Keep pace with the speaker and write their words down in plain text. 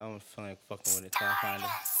feel like fucking with it till I find it.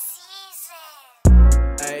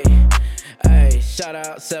 Hey, shout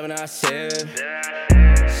out 797.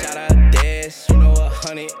 Shout out Dash, you know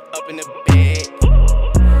 100 up in the bed.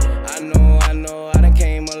 I done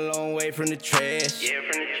came a long way from the trash.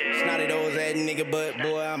 Snotty those ass nigga, but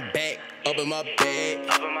boy, I'm back up in my bed.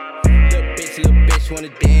 Little bitch wanna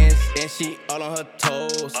dance, and she all on her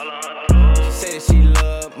toes. She say that she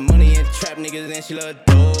love money and trap niggas, and she love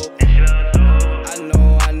dope.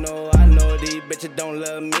 I know these bitches don't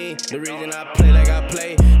love me. The reason I play like I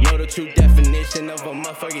play, know the true definition of a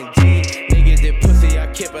motherfucking G. Niggas that pussy, I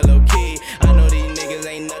keep it low key. I know these niggas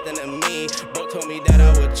ain't nothing to me. Bro told me that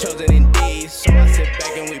I was chosen indeed, so I sit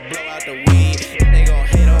back and we blow out the weed. If they gon'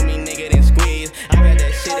 hate on me, nigga, then squeeze. I got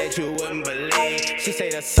that shit that you wouldn't believe. She say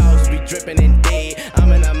the sauce be drippin' indeed.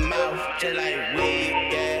 I'm in her mouth just like weed,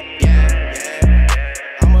 yeah.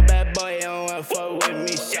 I'm a bad boy, you don't wanna fuck with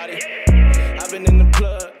me, shawty. I've been in the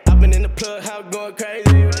plug, how going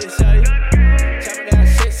crazy with it, shawty. Chopping down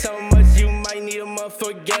shit so much, you might need a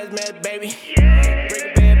motherfucking gas mask, baby. Break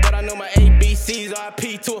a bad, but I know my ABCs,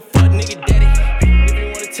 RP to a fuck nigga daddy.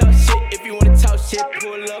 If you wanna talk shit,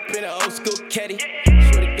 pull up in an old school caddy.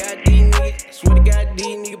 Swear to God,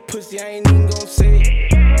 these niggas pussy, I ain't even gon' say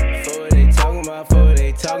it. For what they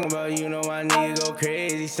talking about, you know my nigga go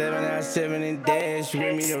crazy. 797 and Dash,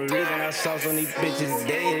 with me the reason I sauce on these bitches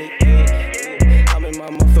daily. I'm in my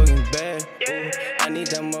motherfucking bag, ooh. I need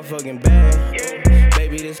that motherfucking bag, ooh.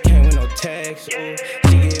 Baby, this came with no tax, ooh.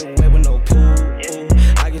 She get wet with no pool, ooh.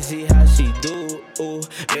 I can see how she do, ooh.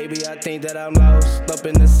 Baby, I think that I'm lost up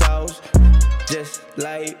in the sauce, just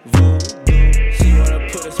like voodoo. She wanna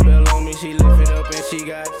put a spell on me, she lift it up and she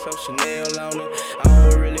got some Chanel on it. I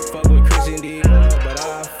don't really fuck with Christian Dior, but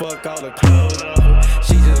I fuck all the clothes off her.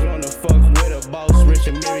 She just wanna fuck with a boss, rich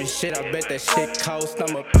and married shit, I bet that shit cost.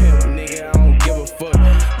 I'm a pimp, nigga, I don't give a fuck.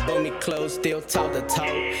 Bought me clothes, still talk the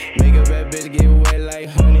talk. Make a bad bitch get wet like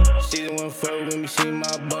honey. She the one fuck with me, she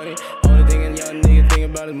my bunny. Only thing a young nigga think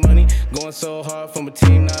about is money. Going so hard from a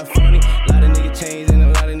team, not funny. Lot of niggas change and a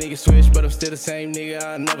lot of niggas switch, but I'm still the same nigga.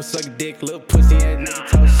 I never suck a dick, little pussy ass nigga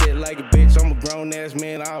talk shit like a bitch. I'm a grown ass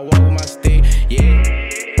man, I walk with my stick, yeah.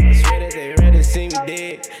 I swear that they ready to see me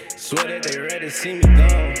dead. Swear that they ready to see me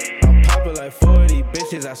gone. I'm poppin' like 40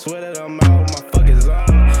 bitches, I swear that I'm out, my fucking zone.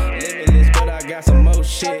 Limitless, but I got some more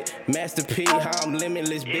shit. Master P, how I'm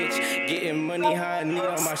limitless, bitch. Getting money, how I need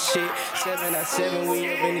on my shit. 797, we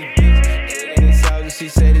up in this bitch. In this house, and she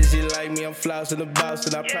said that she like me, I'm flousing the boss,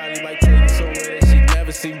 and I probably might take her somewhere that she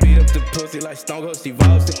never see. Beat up the pussy like Stone Cold Steve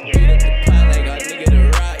Austin. Beat up the pot.